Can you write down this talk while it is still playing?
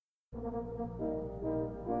Top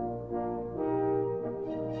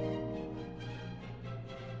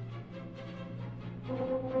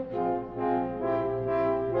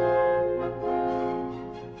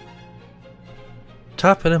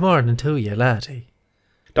of the morning to you, laddie.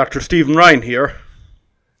 Dr. Stephen Ryan here.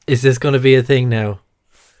 Is this going to be a thing now?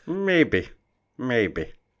 Maybe.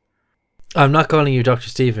 I'm not calling you Dr.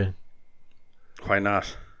 Stephen. Why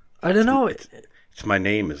not? I don't know. It's my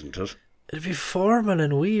name, isn't it? It'd be formal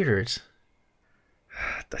and weird.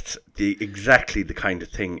 That's exactly the kind of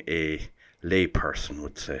thing a layperson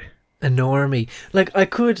would say. A normie. Like, I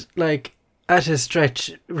could, like, at a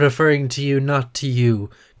stretch, referring to you, not to you,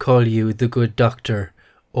 call you the good doctor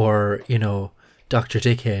or, you know, Dr.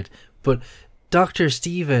 Dickhead. But Dr.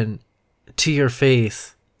 Stephen, to your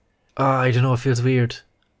face, I don't know, it feels weird.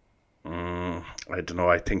 I don't know,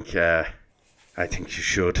 I think you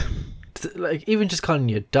should. Like, even just calling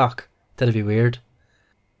you Doc, that'd be weird.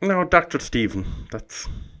 No, Dr. Stephen, that's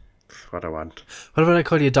what I want. What about I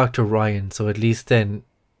call you Dr. Ryan, so at least then,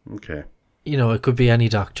 okay, you know, it could be any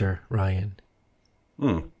Dr. Ryan.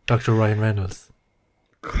 Dr. Ryan Reynolds.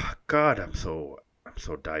 God, I'm so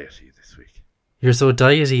diety this week. You're so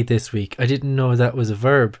diety this week. I didn't know that was a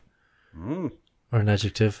verb. Or an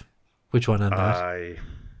adjective. Which one on that?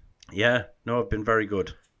 Yeah, no, I've been very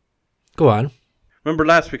good. Go on. Remember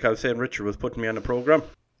last week I was saying Richard was putting me on a programme?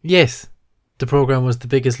 Yes. The programme was The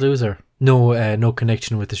Biggest Loser. No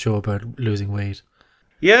connection with the show about losing weight.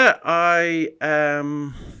 Yeah,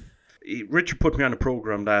 Richard put me on a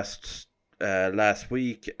programme last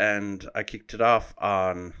week, and I kicked it off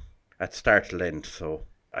at start of Lent, so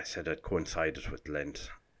I said it coincided with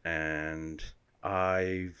Lent, and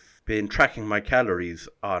I've been tracking my calories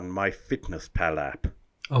on MyFitnessPal app.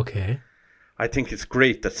 Okay. I think it's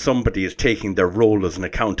great that somebody is taking their role as an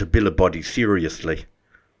accountability seriously.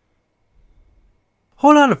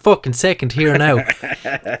 Hold on a fucking second here now.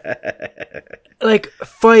 Like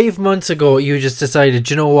 5 months ago, you just decided,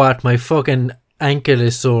 you know what, my fucking ankle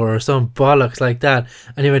is sore or some bollocks like that.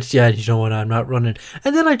 And you went, yeah, you know what, I'm not running.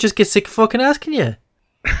 And then I just get sick of fucking asking you.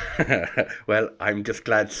 Well, I'm just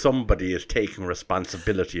glad somebody is taking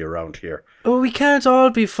responsibility around here. Oh, we can't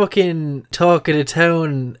all be fucking talk of the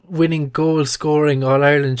town, winning goal scoring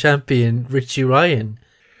All-Ireland champion Richie Ryan.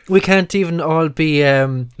 We can't even all be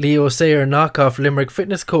Leo Sayer knockoff Limerick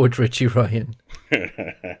fitness coach Richie Ryan.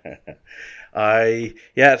 So I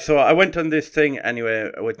went on this thing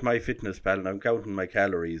anyway with MyFitnessPal, and I'm counting my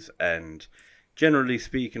calories, and generally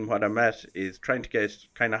speaking what I'm at is trying to get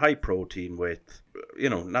kind of high protein with, you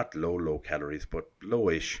know, not low calories, but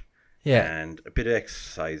lowish. Yeah. And a bit of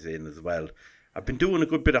exercise in as well. I've been doing a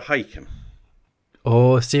good bit of hiking.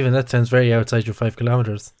 Oh, Stephen, that sounds very outside your 5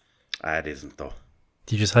 kilometres. It isn't though.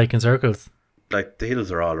 Do you just hike in circles? Like, the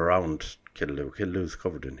hills are all around Killaloe. Killaloe's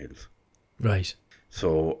covered in hills. Right.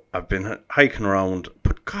 So I've been hiking around,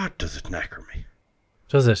 but God, does it knacker me.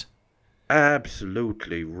 Does it?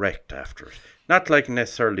 Absolutely wrecked after it. Not like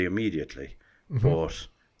necessarily immediately, but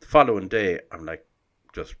the following day I'm like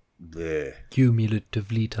just bleh.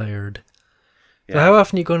 Cumulatively tired. Yeah. So how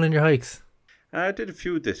often are you going on your hikes? I did a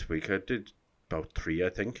few this week. I did about 3, I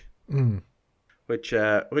think. Which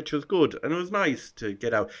was good, and it was nice to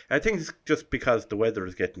get out. I think it's just because the weather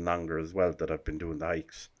is getting longer as well that I've been doing the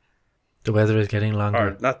hikes. The weather is getting longer.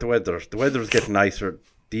 Or not the weather is getting nicer.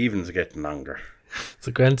 The evenings are getting longer. It's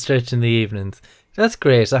a grand stretch in the evenings. That's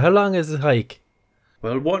great. So how long is the hike?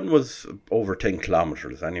 Well, one was over 10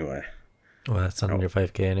 kilometres anyway. Well, that's on your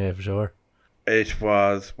 5k anyway, for sure. It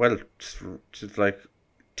was, well, it's like,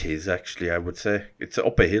 it is actually, I would say. It's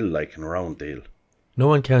up a hill, like, and around the hill. No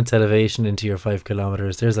one counts elevation into your 5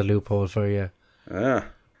 kilometres. There's a loophole for you. Yeah.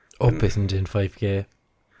 Up isn't in 5k.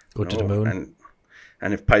 Go to the moon.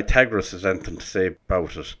 And if Pythagoras has anything to say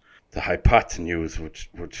about it, the hypotenuse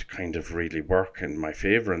would kind of really work in my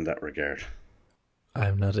favour in that regard.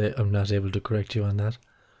 I'm not able to correct you on that.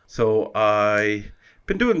 So I've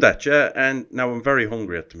been doing that, yeah, and now I'm very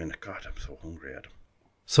hungry at the minute. God, I'm so hungry, Adam.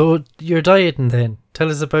 So you're dieting then? Tell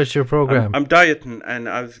us about your programme. I'm dieting, and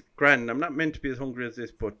I was grand. I'm not meant to be as hungry as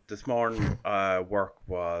this, but this morning I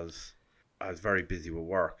was very busy with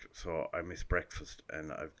work, so I missed breakfast,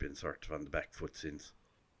 and I've been sort of on the back foot since.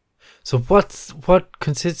 So what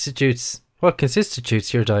constitutes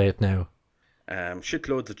your diet now?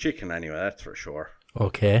 Shitloads of chicken anyway, that's for sure.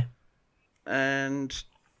 Okay. And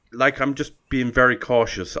like, I'm just being very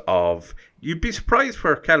cautious of, you'd be surprised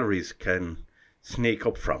where calories can sneak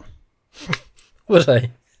up from. Would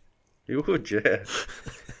I? You would, yeah.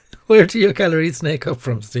 Where do your calories snake up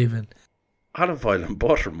from, Stephen? Olive oil and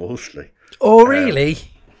butter mostly. Oh, really?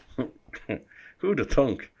 Who'd have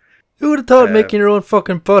thunk? Who would have thought making your own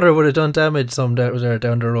fucking butter would have done damage some there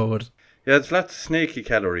down the road? Yeah, there's lots of snaky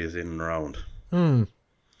calories in and around.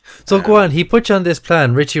 So go on, he put you on this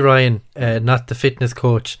plan, Richie Ryan, not the fitness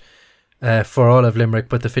coach for all of Limerick,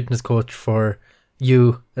 but the fitness coach for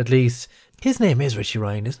you, at least. His name is Richie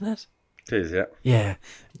Ryan, isn't it? It is, yeah. Yeah,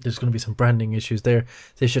 there's going to be some branding issues there.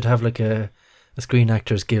 They should have like a Screen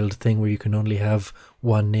Actors Guild thing where you can only have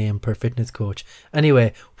one name per fitness coach.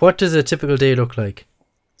 Anyway, what does a typical day look like?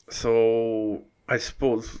 So, I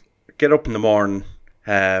suppose, get up in the morning,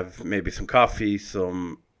 have maybe some coffee,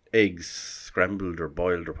 some eggs, scrambled or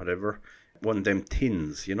boiled or whatever. One of them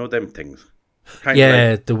tins, you know them things?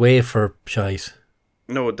 The wafer shite.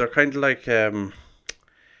 No, they're kind of like,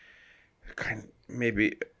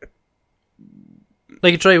 maybe...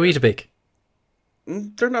 Like a dry Weetabix?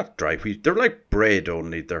 They're not dry wheat. They're like bread,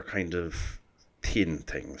 only they're kind of thin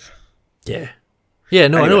things. Yeah. Yeah,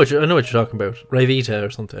 no, Anyway. I know what you're talking about. Rivita or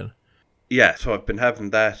something. Yeah, so I've been having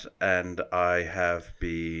that, and I have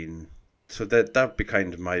been... So that'd be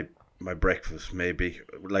kind of my breakfast, maybe.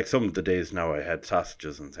 Like some of the days now I had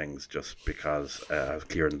sausages and things just because I was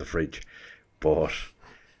clearing the fridge. But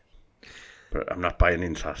I'm not buying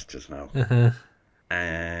in sausages now. Uh-huh.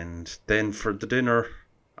 And then for the dinner,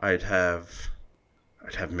 I'd have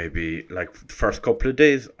maybe, like, the first couple of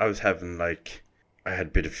days, I was having, like, I had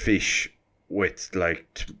a bit of fish with,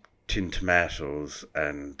 like, tinned tomatoes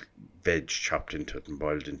and veg chopped into it and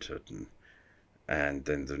boiled into it. And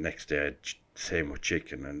then the next day, I had same with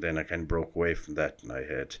chicken. And then I kind of broke away from that, and I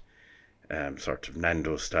had sort of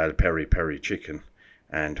Nando's-style peri-peri chicken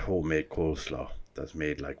and homemade coleslaw that's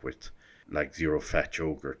made, like, with, like, zero-fat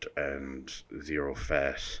yogurt and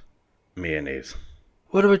zero-fat mayonnaise.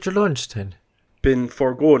 What about your lunch then? Been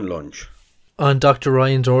foregoing lunch. On Dr.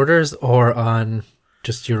 Ryan's orders or on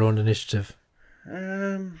just your own initiative?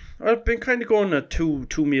 I've been kind of going a two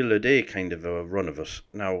meal a day kind of a run of it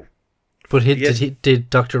now. But did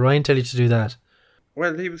Dr. Ryan tell you to do that?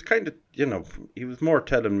 Well, he was kind of, he was more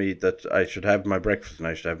telling me that I should have my breakfast and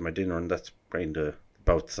I should have my dinner, and that's kind of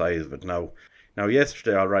about the size of it now. Now,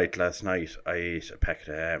 yesterday, all right, last night, I ate a packet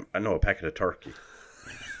of turkey.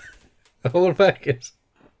 A whole packet?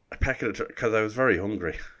 A packet of turkey, because I was very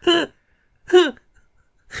hungry. And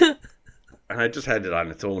I just had it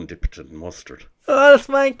on its own, dipped it in mustard. Oh, that's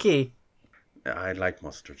manky. Yeah, I like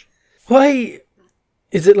mustard. Why?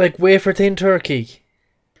 Is it like wafer thin turkey?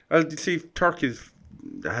 Well, you see, turkey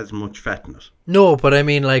has much fat in it. No, but I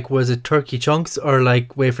mean, like, was it turkey chunks or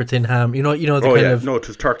like wafer thin ham? You know the kind of... No, it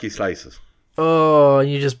was turkey slices. Oh,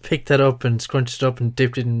 and you just picked that up and scrunched it up and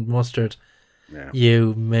dipped it in mustard. Yeah.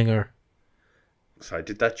 You minger. So I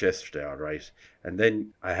did that yesterday, all right. And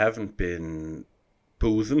then I haven't been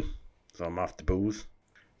boozing, so I'm off the booze.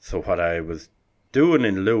 So what I was doing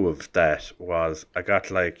in lieu of that was I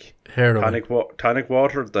got like Heroin. tonic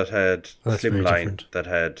water that had That's very slimline, different. that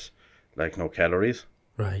had like no calories,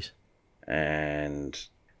 Right. and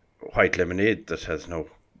white lemonade that has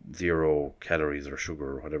zero calories or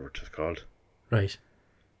sugar or whatever it is called. Right.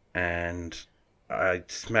 And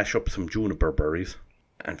I'd smash up some juniper berries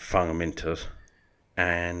and fang them into it,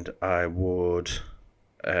 and I would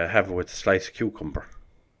have it with a slice of cucumber.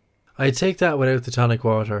 I'd take that without the tonic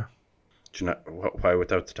water. Do you know why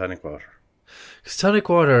without the tonic water? Because tonic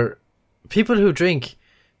water, people who drink,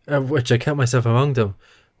 which I count myself among them,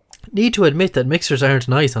 need to admit that mixers aren't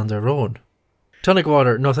nice on their own. Tonic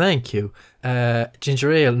water, no thank you.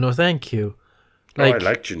 Ginger ale, no thank you. I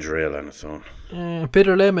like ginger ale on its own.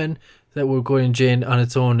 Bitter lemon that will go in gin on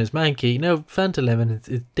its own is manky. Now, Fanta lemon, it's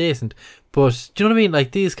decent. But, do you know what I mean?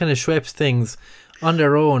 Like, these kind of Schweppes things on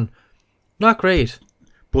their own, not great.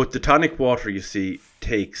 But the tonic water, you see,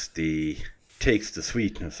 takes the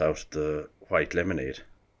sweetness out of the white lemonade.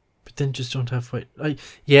 But then just don't have white...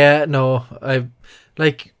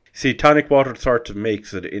 See, tonic water sort of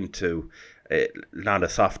makes it into not a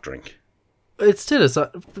soft drink. It still is,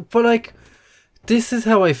 but like, this is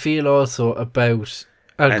how I feel also about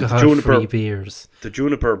alcohol-free beers. The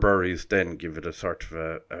juniper berries then give it a sort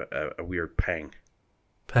of a weird pang.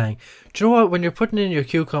 Do you know what? When you're putting in your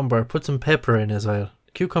cucumber, put some pepper in as well.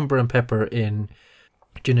 Cucumber and pepper in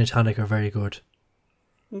gin and tonic are very good.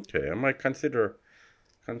 Okay, I might consider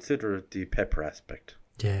the pepper aspect.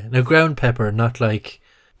 Yeah, now ground pepper, not like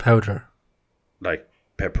powder. Like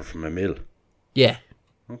pepper from a mill. Yeah.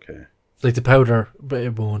 Okay. Like the powder, but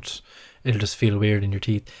it won't. It'll just feel weird in your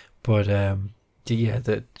teeth. But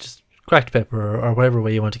the just cracked pepper or whatever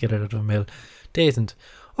way you want to get it out of a mill, decent.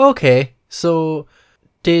 Okay, so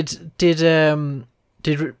did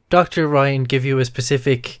Dr. Ryan give you a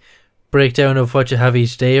specific breakdown of what you have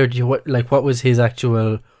each day, or what was his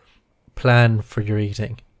actual plan for your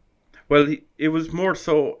eating? Well, it was more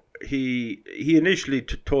so he initially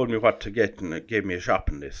told me what to get and gave me a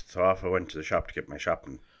shopping list. So off I went to the shop to get my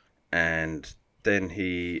shopping, and then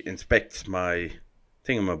he inspects my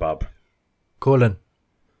thingamabob. Colon.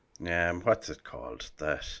 What's it called?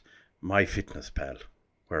 That MyFitnessPal,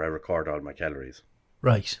 where I record all my calories.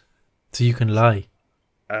 Right. So you can lie.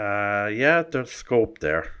 Yeah, there's scope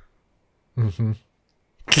there. Mm-hmm.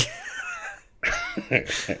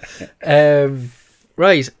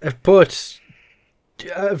 Right, but do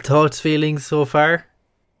you have thoughts, feelings so far?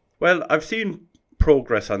 Well, I've seen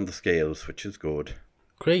progress on the scales, which is good.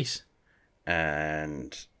 Great.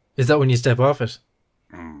 And Is that when you step off it?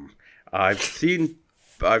 I've seen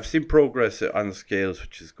progress on the scales,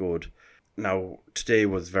 which is good. Now, today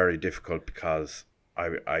was very difficult because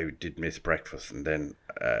I did miss breakfast, and then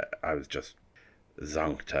I was just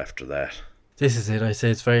zonked after that. This is it. I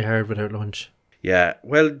say it's very hard without lunch. Yeah,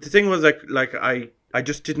 well, the thing was, I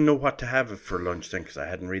just didn't know what to have for lunch then, because I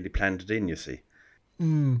hadn't really planned it in, you see.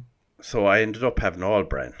 So I ended up having all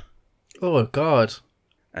bran. Oh, God.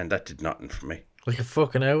 And that did nothing for me. Like a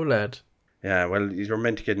fucking owl, lad. Yeah, well, you're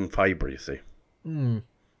meant to get in fibre, you see.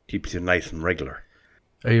 Keeps you nice and regular.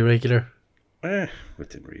 Are you regular?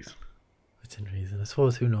 Within reason. Within reason. I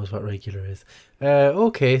suppose who knows what regular is.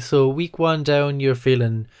 Okay, so week 1 down, you're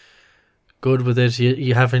feeling good with it.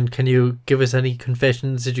 You haven't. Can you give us any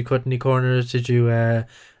confessions? Did you cut any corners? Did you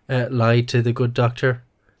lie to the good doctor?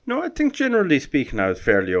 No, I think generally speaking, I was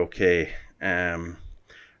fairly okay.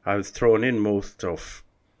 I was throwing in most stuff.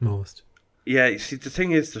 Most. Yeah, you see, the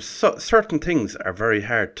thing is, there's certain things are very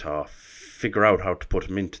hard to figure out how to put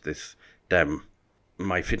them into this damn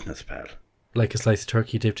MyFitnessPal. Like a slice of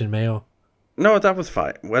turkey dipped in mayo. No, that was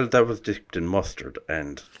fine. Well, that was dipped in mustard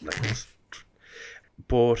and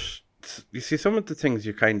but you see, some of the things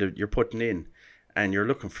you're putting in, and you're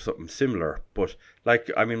looking for something similar. But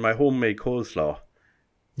my homemade coleslaw.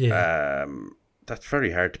 Yeah. That's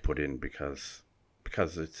very hard to put in because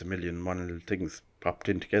it's a million and one little things popped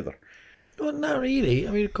in together. Well, not really.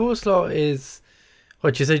 I mean, coleslaw is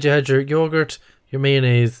what you said. You had your yogurt, your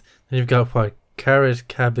mayonnaise, then you've got what, carrot,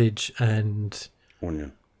 cabbage, and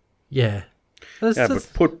onion. Yeah. But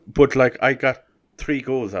I got 3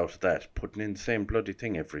 goes out of that. Putting in the same bloody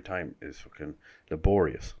thing every time is fucking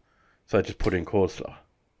laborious. So I just put in coleslaw.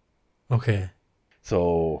 Okay.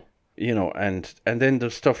 So, and then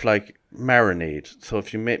there's stuff like marinade. So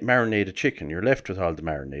if you marinate a chicken, you're left with all the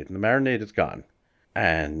marinade, and the marinade is gone.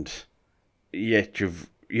 And yet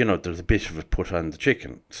there's a bit of it put on the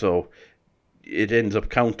chicken. So it ends up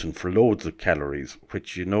counting for loads of calories,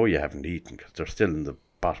 which you haven't eaten because they're still in the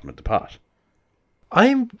bottom of the pot.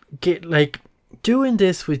 Doing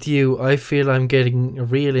this with you, I feel I'm getting a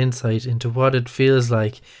real insight into what it feels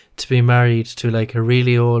like to be married to like a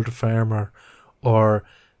really old farmer or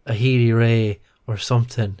a Healy Ray or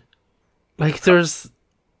something. Like there's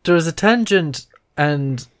a tangent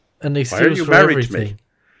and an excuse for everything.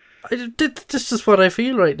 This is what I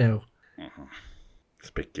feel right now. It's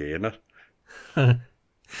a bit gay, isn't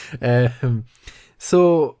it?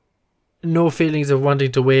 So no feelings of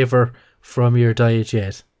wanting to waver from your diet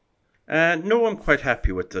yet? No, I'm quite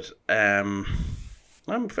happy with it. I'm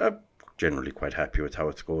generally quite happy with how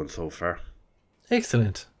it's going so far.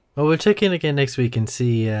 Excellent. Well, we'll check in again next week and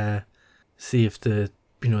see if the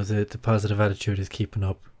positive attitude is keeping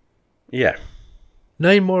up. Yeah.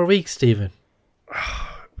 9 more weeks, Stephen.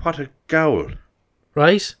 What a gowl.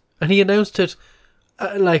 Right? And he announced it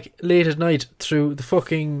late at night through the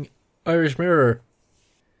fucking Irish Mirror.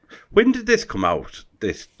 When did this come out?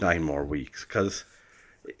 This 9 more weeks? Because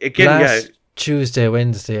again, Tuesday,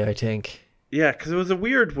 Wednesday, I think. Yeah, because it was a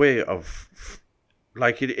weird way of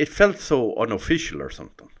it felt so unofficial or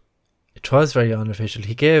something. It was very unofficial.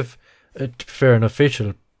 He gave an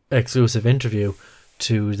official exclusive interview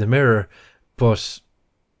to the Mirror, but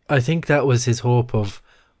I think that was his hope of,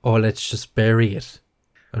 let's just bury it.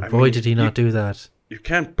 And did he not do that. You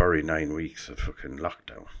can't bury 9 weeks of fucking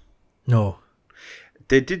lockdown. No.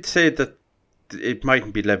 They did say that it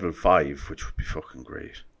mightn't be level 5, which would be fucking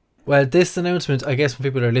great. Well, this announcement, I guess when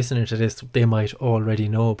people are listening to this, they might already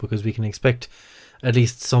know, because we can expect at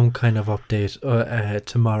least some kind of update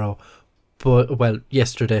tomorrow.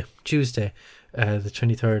 Yesterday, Tuesday, the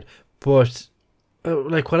 23rd. But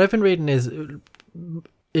what I've been reading is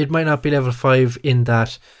it might not be level 5 in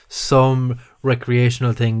that some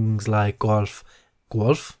recreational things like golf.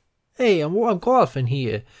 Hey, I'm golfing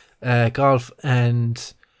here. Golf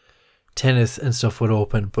and tennis and stuff would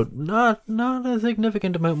open, but not a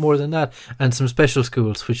significant amount more than that. And some special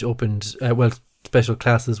schools which opened, special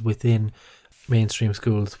classes within mainstream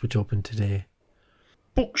schools which opened today.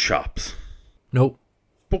 Bookshops? Nope.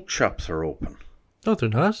 bookshops are open. No, they're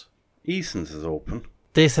not. Eason's is open.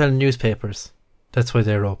 They sell newspapers. That's why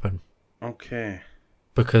they're open. Okay.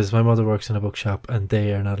 Because my mother works in a bookshop and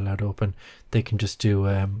they are not allowed to open. They can just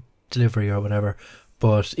do delivery or whatever.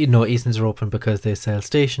 But Eason's are open because they sell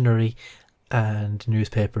stationery and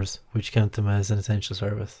newspapers, which count them as an essential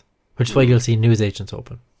service. Which is why you'll see newsagents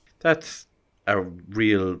open. That's a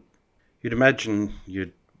real... You'd imagine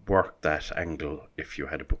you'd work that angle if you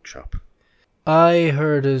had a bookshop. I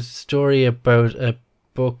heard a story about a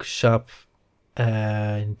bookshop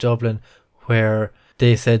in Dublin where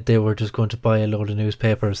they said they were just going to buy a load of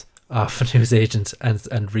newspapers off newsagents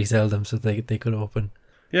and resell them so they could open.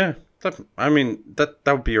 Yeah, that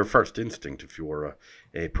would be your first instinct if you were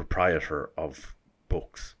a proprietor of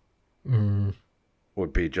books.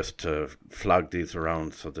 Would be just to flog these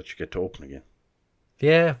around so that you get to open again.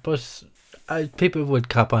 Yeah, but people would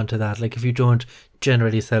cop onto that. Like, if you don't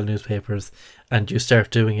generally sell newspapers and you start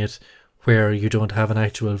doing it where you don't have an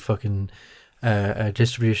actual fucking a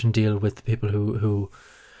distribution deal with the people who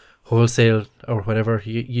wholesale or whatever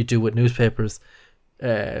you do with newspapers,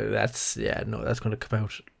 that's going to come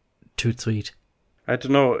out too sweet. I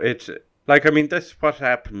don't know. It's like, I mean, that's what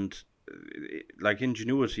happened. Like,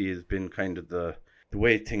 Ingenuity has been kind of the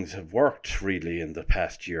way things have worked really in the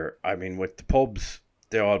past year. I mean, with the pubs,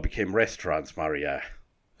 they all became restaurants, Maria.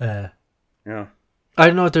 Yeah. I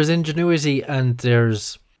don't know. There's Ingenuity and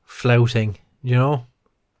there's flouting, you know?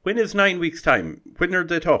 When is 9 weeks' time? When are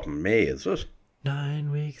they talking? May, is it? 9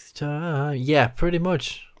 weeks' time. Yeah, pretty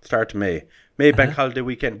much. Start of May. May bank holiday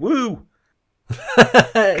weekend. Woo!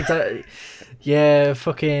 Yeah,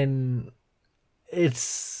 fucking...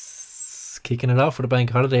 It's... Kicking it off with a bank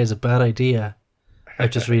holiday is a bad idea. I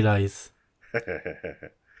just realised.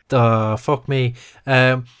 Fuck me.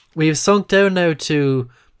 We've sunk down now to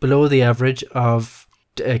below the average of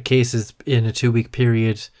cases in a 2-week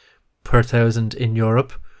period per 1,000 in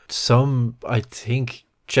Europe. Some, I think,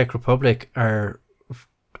 Czech Republic are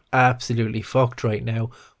absolutely fucked right now,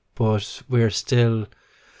 but we're still...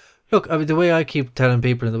 Look, I mean, the way I keep telling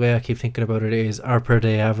people and the way I keep thinking about it is our per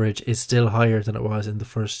day average is still higher than it was in the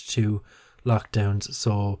first 2 lockdowns,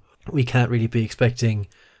 so we can't really be expecting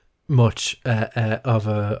much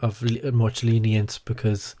of much lenience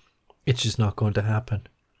because it's just not going to happen.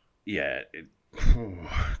 Yeah,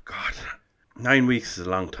 oh God, 9 weeks is a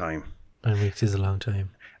long time. 9 weeks is a long time.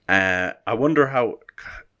 I wonder how,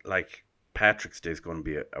 like, Patrick's Day is going to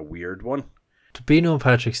be a weird one. To be no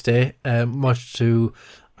Patrick's Day, much to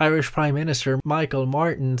Irish Prime Minister Michael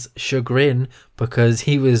Martin's chagrin, because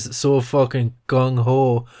he was so fucking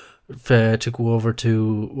gung-ho to go over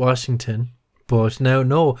to Washington. But now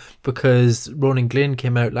no, because Ronan Glynn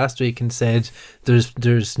came out last week and said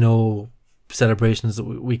there's no celebrations,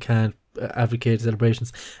 we can't advocate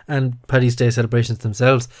celebrations, and Paddy's Day celebrations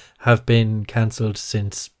themselves have been cancelled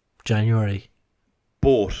since January.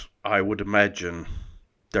 But I would imagine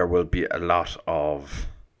there will be a lot of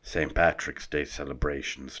St. Patrick's Day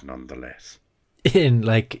celebrations nonetheless. In,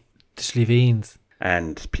 like, Schleveens.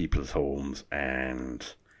 And people's homes, and,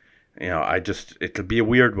 you know, it'll be a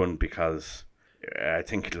weird one because I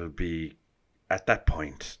think it'll be, at that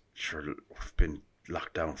point, sure, we've been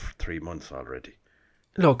locked down for 3 months already.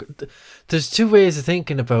 Look, there's 2 ways of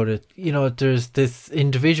thinking about it. You know, there's this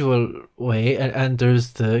individual way and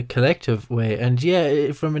there's the collective way. And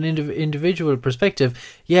yeah, from an individual perspective,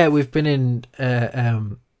 yeah, we've been in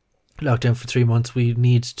lockdown for 3 months. We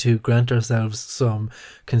need to grant ourselves some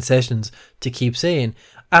concessions to keep sane.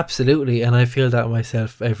 Absolutely, and I feel that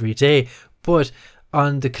myself every day. But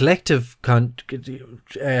on the collective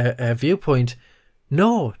viewpoint,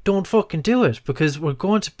 no, don't fucking do it, because we're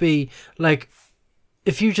going to be like...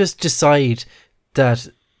 If you just decide that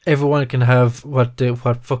everyone can have what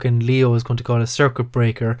fucking Leo is going to call a circuit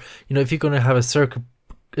breaker, you know, if you're going to have a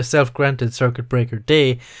self-granted circuit breaker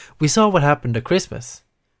day, we saw what happened at Christmas.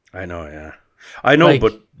 I know, yeah. I know, like,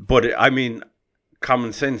 but I mean,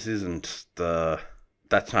 common sense isn't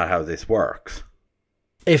that's not how this works.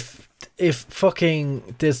 If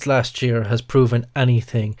fucking this last year has proven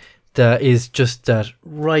anything, that is just that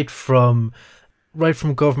right from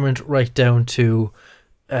government right down to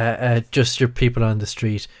just your people on the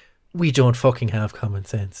street, we don't fucking have common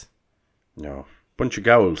sense. No. Bunch of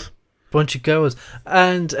goals.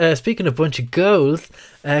 And speaking of bunch of goals,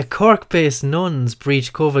 Cork-based nuns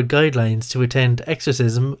breach COVID guidelines to attend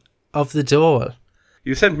exorcism of the doll.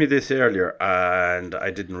 You sent me this earlier and I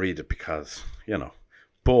didn't read it because, you know,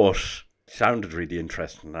 but it sounded really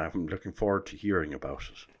interesting. I'm looking forward to hearing about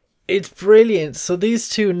it. It's brilliant. So these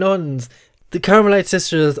 2 nuns, the Carmelite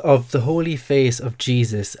Sisters of the Holy Face of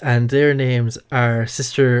Jesus, and their names are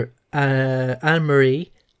Sister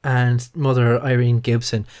Anne-Marie and Mother Irene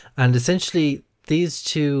Gibson. And essentially, these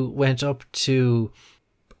two went up to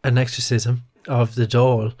an exorcism of the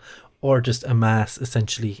doll, or just a mass,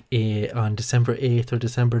 essentially, on December 8th or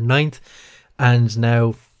December 9th. And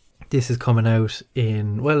now this is coming out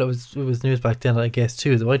in, well, it was news back then, I guess,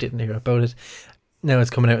 too, though I didn't hear about it. Now it's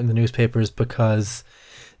coming out in the newspapers because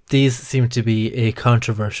these seem to be a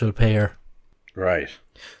controversial pair. Right.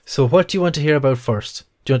 So what do you want to hear about first?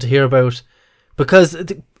 Do you want to hear about... Because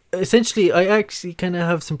essentially, I actually kind of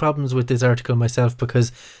have some problems with this article myself,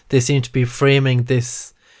 because they seem to be framing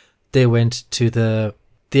this... They went to the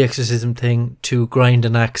exorcism thing to grind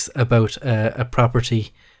an axe about a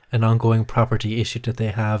property, an ongoing property issue that they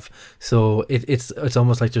have. So it's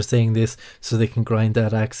almost like they're saying this so they can grind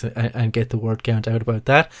that axe and get the word count out about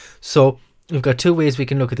that. So we've got two ways we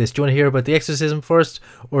can look at this. Do you want to hear about the exorcism first,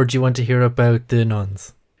 or do you want to hear about the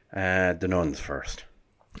nuns? The nuns first.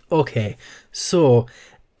 Okay, so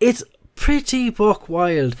it's pretty buck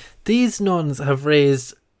wild. These nuns have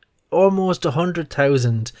raised almost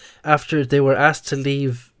 100,000 after they were asked to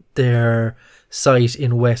leave their site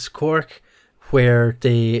in West Cork, where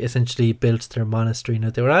they essentially built their monastery.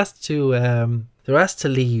 Now they were asked to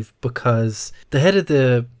leave because the head of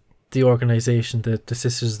the organisation, the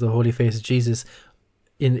Sisters of the Holy Face of Jesus,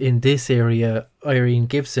 in this area, Irene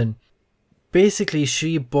Gibson, basically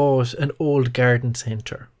she bought an old garden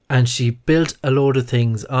centre and she built a load of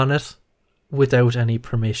things on it without any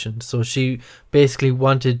permission. So she basically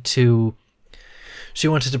wanted to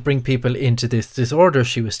bring people into this order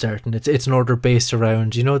she was starting. It's an order based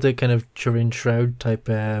around, you know, the kind of Turin Shroud type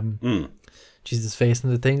Jesus face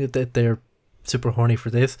and the thing, that they're super horny for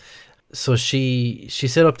this. So she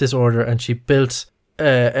set up this order and she built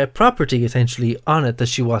a property essentially on it that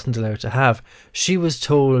she wasn't allowed to have. She was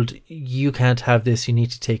told, you can't have this, you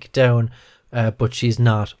need to take it down, but she's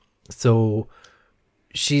not. So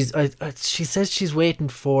she says she's waiting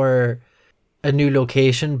for a new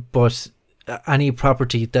location, but any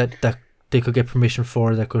property that they could get permission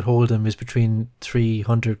for that could hold them is between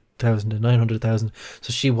 300,000 and 900,000.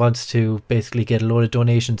 So she wants to basically get a load of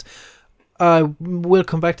donations. We'll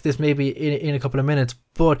come back to this maybe in a couple of minutes,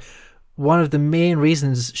 but one of the main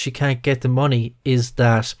reasons she can't get the money is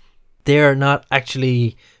that they're not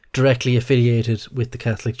actually directly affiliated with the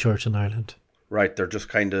Catholic Church in Ireland. Right, they're just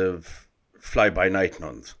kind of fly-by-night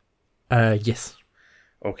nuns. Yes.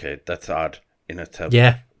 Okay, that's odd in itself.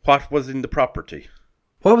 Yeah. What was in the property?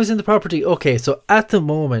 What was in the property? Okay, so at the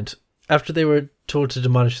moment, after they were told to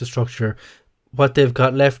demolish the structure, what they've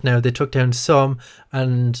got left now, they took down some,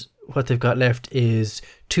 and what they've got left is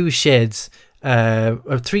 2 sheds,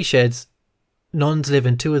 or 3 sheds. Nuns live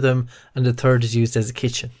in 2 of them, and the third is used as a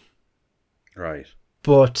kitchen. Right.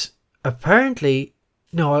 But apparently,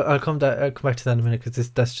 no, I'll come back to that in a minute, because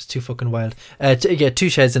that's just too fucking wild. 2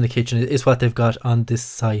 sheds in the kitchen is what they've got on this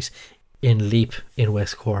site in Leap in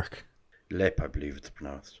West Cork. Leap, I believe it's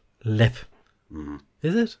pronounced. Leap. Mm-hmm.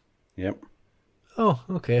 Is it? Yep. Oh,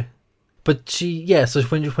 okay. But so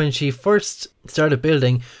when she first started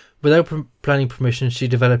building, without planning permission, she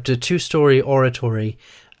developed a 2-story oratory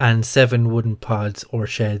and 7 wooden pods or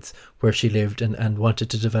sheds where she lived and wanted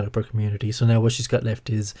to develop her community. So now what she's got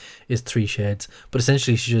left is 3 sheds. But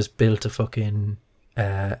essentially she just built a fucking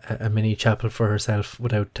a mini chapel for herself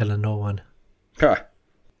without telling no one. Ha!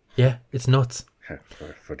 Yeah, it's nuts.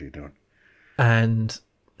 What are you doing? And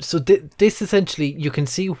so this essentially, you can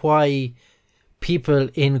see why people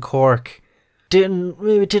in Cork didn't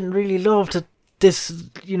really love that this,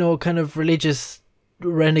 you know, kind of religious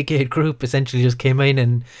renegade group essentially just came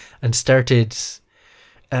in and started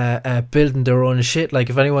building their own shit. Like,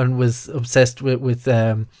 if anyone was obsessed with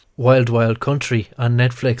Wild Wild Country on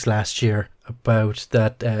Netflix last year about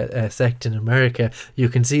that sect in America, you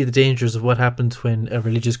can see the dangers of what happens when a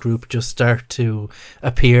religious group just start to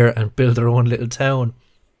appear and build their own little town.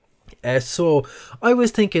 So I was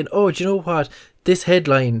thinking, do you know what? This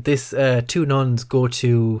headline, this 2 nuns go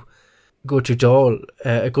to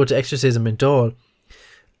exorcism in Dáil.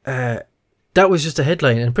 That was just a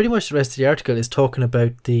headline, and pretty much the rest of the article is talking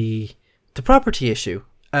about the property issue.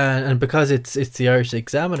 And because it's the Irish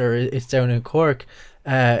Examiner, it's down in Cork,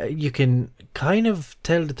 you can kind of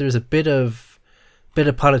tell that there's a bit of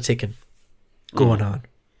politicking going on.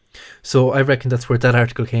 So I reckon that's where that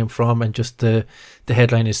article came from, and just the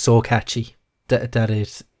headline is so catchy that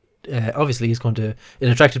it obviously it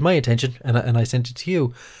attracted my attention, and I sent it to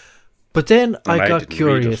you. But then I got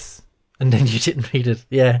curious, and then you didn't read it.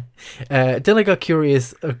 Yeah. Then I got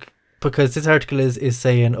curious because this article is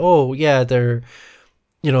saying, oh yeah, they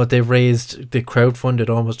crowdfunded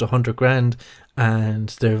almost 100 grand, and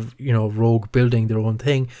they're, rogue building their own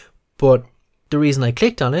thing. But the reason I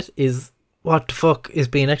clicked on it is, what the fuck is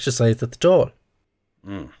being exercised at the Dáil?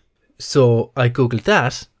 So I googled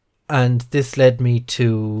that, and this led me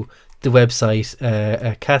to the website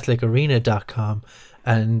catholicarena.com,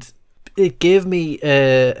 and it gave me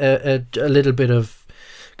a little bit of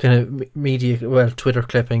kind of media, Twitter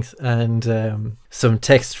clippings, and some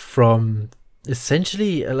text from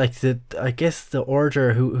essentially like the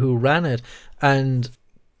order who ran it, and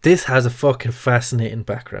this has a fucking fascinating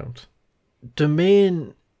background. So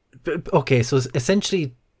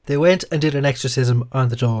essentially they went and did an exorcism on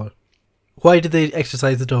the Dáil. Why did they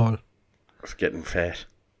exorcise the Dáil? It's getting fat.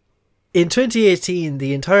 In 2018,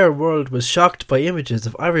 the entire world was shocked by images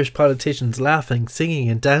of Irish politicians laughing, singing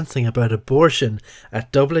and dancing about abortion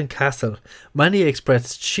at Dublin Castle. Many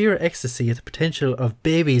expressed sheer ecstasy at the potential of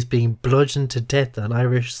babies being bludgeoned to death on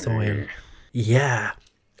Irish soil. Yeah.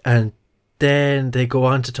 And then they go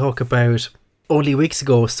on to talk about, only weeks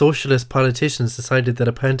ago, socialist politicians decided that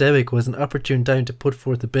a pandemic was an opportune time to put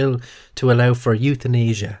forth a bill to allow for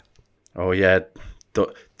euthanasia. Oh yeah,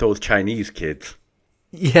 those Chinese kids.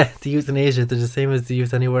 Yeah, the euthanasia, they're the same as the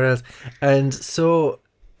youth anywhere else. And so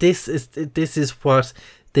this is what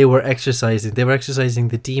they were exercising. They were exercising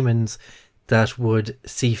the demons that would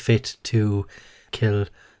see fit to kill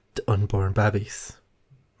the unborn babies.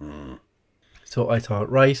 So I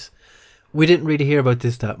thought, right, we didn't really hear about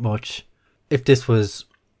this that much. If this was,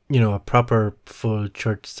 a proper full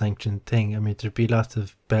church sanctioned thing, I mean, there'd be lots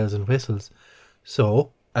of bells and whistles.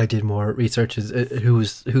 So I did more research.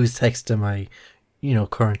 Whose text am I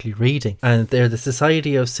currently reading? And they're the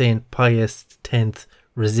Society of St. Pius X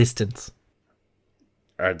Resistance.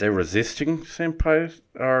 Are they resisting St. Pius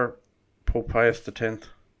or Pope Pius X?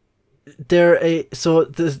 So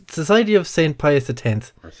the Society of St. Pius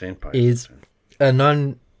X is a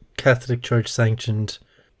non-Catholic church sanctioned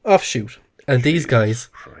offshoot. And these guys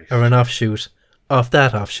are an offshoot of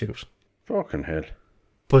that offshoot. Fucking hell.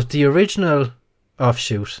 But the original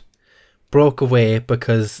offshoot broke away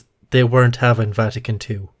because they weren't having Vatican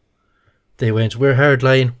II. They went, we're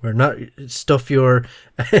hardline, we're not, stuff your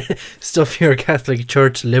Catholic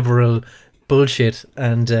Church liberal bullshit.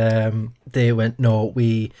 And they went, no,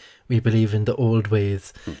 we believe in the old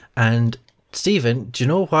ways. And Stephen, do you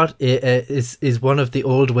know what is one of the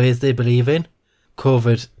old ways they believe in?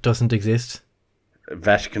 COVID doesn't exist.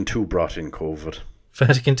 Vatican II brought in COVID.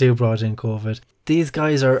 Vatican II brought in COVID. These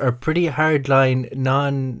guys are pretty hardline,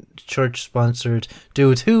 non-church sponsored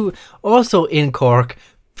dudes who also in Cork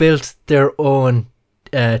built their own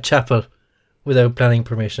chapel without planning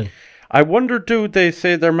permission. I wonder, do they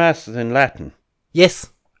say their masses in Latin?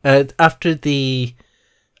 Yes. After the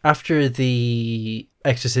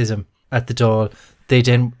exorcism at the Dáil, they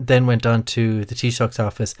then went on to the Taoiseach's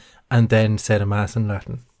office and then said a mass in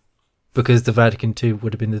Latin, because the Vatican II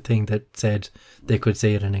would have been the thing that said they could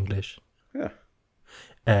say it in English.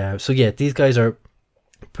 Yeah. So yeah, these guys are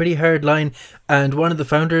pretty hardline, and one of the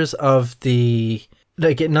founders of the,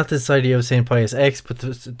 not the Society of St. Pius X, but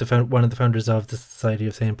one of the founders of the Society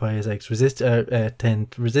of St. Pius X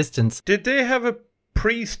Resistance. Did they have a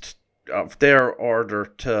priest of their order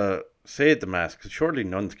to say the mass? Because surely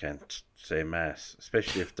nuns can't say mass,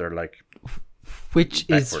 especially if they're like... Which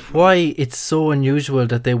is why it's so unusual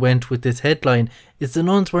that they went with this headline, is the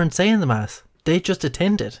nuns weren't saying the mass. They just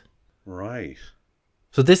attended. Right.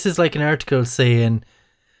 So this is like an article saying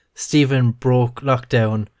Stephen broke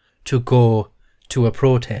lockdown to go to a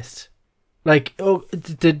protest.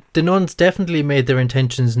 The nuns definitely made their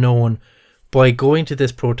intentions known by going to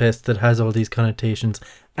this protest that has all these connotations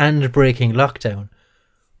and breaking lockdown.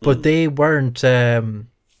 But they weren't...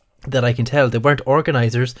 that I can tell, they weren't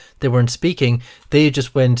organisers, they weren't speaking, they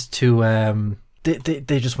just went to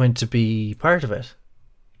they just went to be part of it.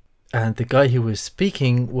 And the guy who was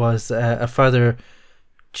speaking was a Father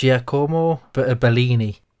Giacomo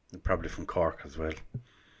Bellini. Probably from Cork as well.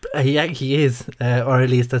 He is, or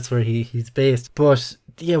at least that's where he's based. But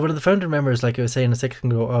yeah, one of the founder members, like I was saying a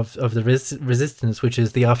second ago, of the Resistance, which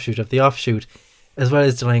is the offshoot of the offshoot, as well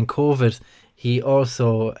as denying COVID, he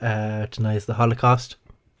also denies the Holocaust.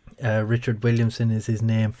 Richard Williamson is his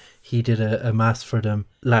name. He did a mass for them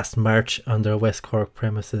last March on their West Cork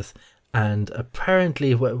premises, and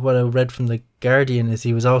apparently what I read from the Guardian is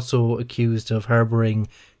he was also accused of harbouring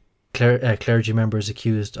clergy members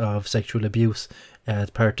accused of sexual abuse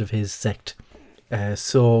as part of his sect.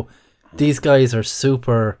 So these guys are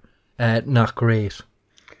super not great.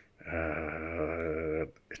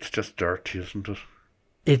 It's just dirty, isn't it?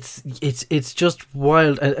 It's just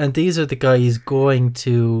wild, and these are the guys going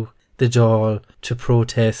to the Dáil to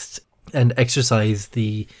protest and exorcise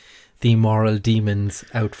the moral demons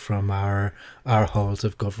out from our halls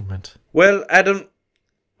of government. Well, Adam,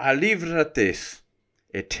 I'll leave it at this.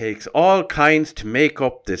 It takes all kinds to make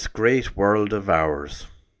up this great world of ours.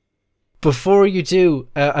 Before you do,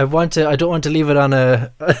 I don't want to leave it on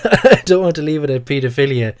a. I don't want to leave it at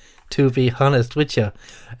paedophilia. To be honest with you,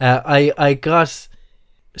 I got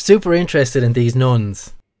super interested in these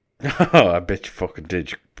nuns. I bet you fucking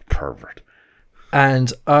did, you pervert.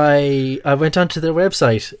 And I went onto their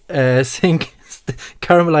website,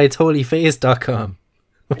 CarmelitesHolyFace.com,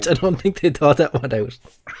 which I don't think they thought that one out.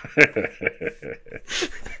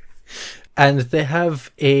 And they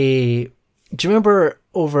have a... Do you remember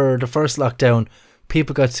over the first lockdown,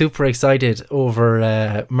 people got super excited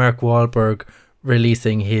over Mark Wahlberg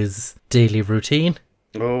releasing his daily routine?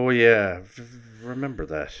 Oh, yeah. Remember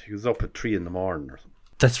that. He was up at 3 a.m. or something.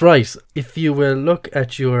 That's right. If you will look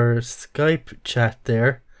at your Skype chat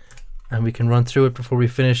there, and we can run through it before we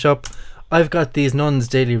finish up, I've got these nuns'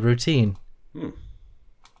 daily routine.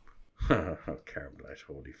 Carmelite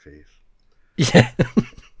holy face. Yeah.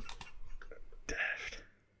 Daft.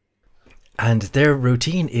 And their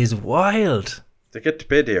routine is wild. They get to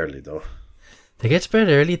bed early, though. They get to bed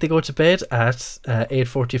early. They go to bed at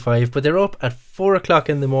 8:45, but they're up at 4 o'clock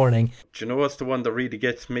in the morning. Do you know what's the one that really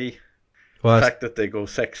gets me? What? The fact that they go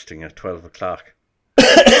sexting at 12 o'clock.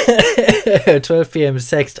 12 p.m.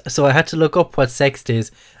 sext. So I had to look up what sext is,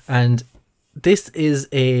 and this is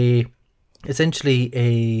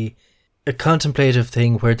essentially a contemplative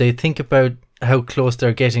thing where they think about how close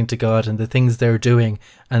they're getting to God and the things they're doing,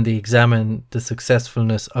 and they examine the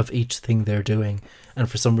successfulness of each thing they're doing. And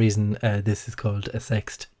for some reason, this is called a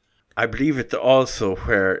sext. I believe it's also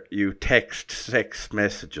where you text sex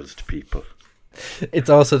messages to people. It's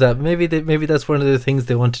also that maybe that's one of the things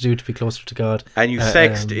they want to do to be closer to God. And you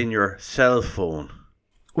sext in your cell phone.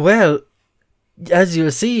 Well, as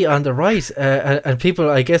you'll see on the right, and people,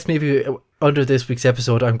 I guess maybe under this week's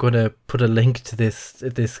episode, I'm going to put a link to this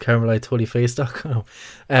CarmelitesHolyFace.com.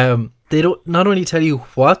 They don't not only tell you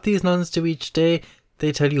what these nuns do each day,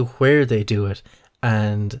 they tell you where they do it.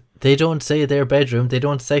 And they don't say their bedroom. They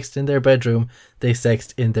don't sext in their bedroom. They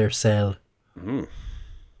sext in their cell.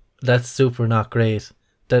 That's super not great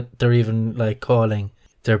that they're even like calling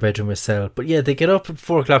their bedroom a cell. But yeah, they get up at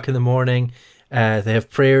 4 o'clock in the morning. They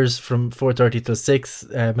have prayers from 4:30 till 6,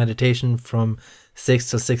 meditation from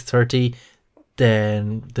 6 till 6:30.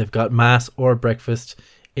 Then they've got mass or breakfast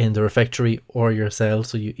in the refectory or your cell,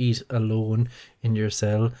 so you eat alone in your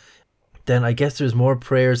cell. Then I guess there's more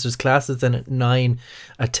prayers. There's classes then at 9.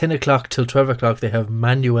 At 10 o'clock till 12 o'clock they have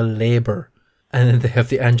manual labour. And then they have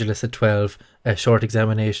the Angelus at 12, a short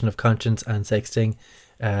examination of conscience and sexting.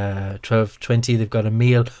 12:20 they've got a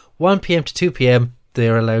meal. 1 p.m. to 2 p.m.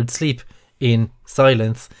 they're allowed sleep in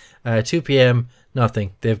silence. 2 p.m.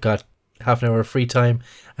 nothing. They've got half an hour of free time.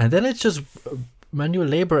 And then it's just manual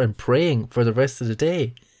labour and praying for the rest of the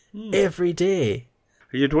day. Every day.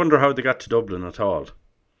 You'd wonder how they got to Dublin at all.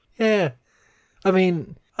 Yeah. I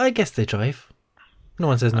mean, I guess they drive. No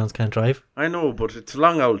one says nuns can't drive. I know, but it's a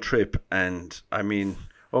long old trip, and I mean,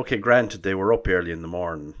 okay, granted they were up early in the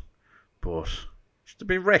morning, but they'd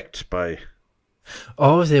be wrecked by...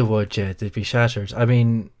 Oh, they would, yeah. They'd be shattered. I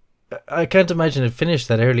mean, I can't imagine it finished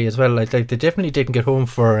that early as well. Like they definitely didn't get home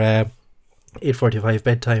for 8:45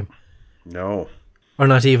 bedtime. No. Or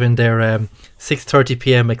not even their 6:30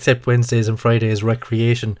 p.m. except Wednesdays and Fridays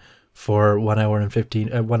recreation for 1 hour and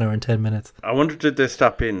 10 minutes. I wonder, did they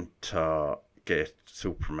stop in to get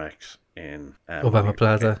Supermax in Obama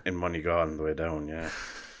Plaza? In Moneygall on the way down, yeah.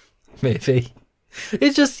 Maybe.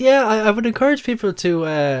 It's just, yeah, I would encourage people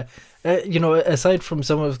to, aside from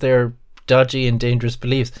some of their dodgy and dangerous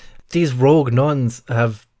beliefs, these rogue nuns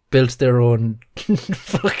have built their own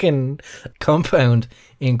fucking compound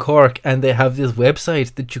in Cork, and they have this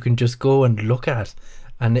website that you can just go and look at.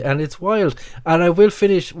 And it's wild. And I will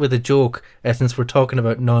finish with a joke, since we're talking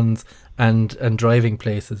about nuns and driving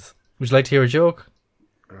places. Would you like to hear a joke?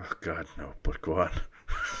 Oh, God, no, but go on.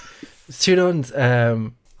 It's two nuns,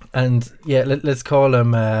 and yeah, let's call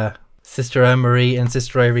them Sister Anne-Marie and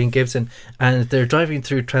Sister Irene Gibson. And they're driving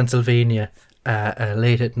through Transylvania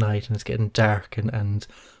late at night, and it's getting dark, and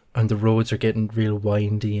the roads are getting real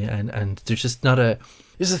windy, and there's just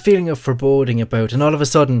there's a feeling of foreboding about. And all of a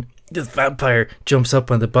sudden, this vampire jumps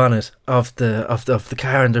up on the bonnet of the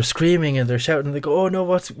car, and they're screaming and they're shouting. And they go, "Oh no,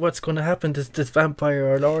 what's going to happen? This vampire,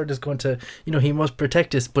 our Lord, is going to, he must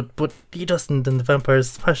protect us." But he doesn't, and the vampire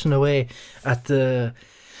is smashing away at the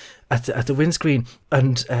windscreen.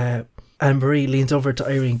 And Anne-Marie leans over to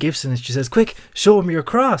Irene Gibson and she says, "Quick, show him your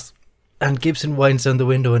cross." And Gibson winds down the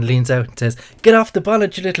window and leans out and says, "Get off the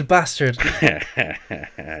bonnet, you little bastard."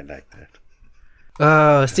 I like that.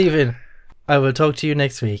 Stephen, I will talk to you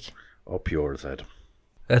next week. Up yours, Ed.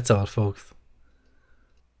 That's all, folks.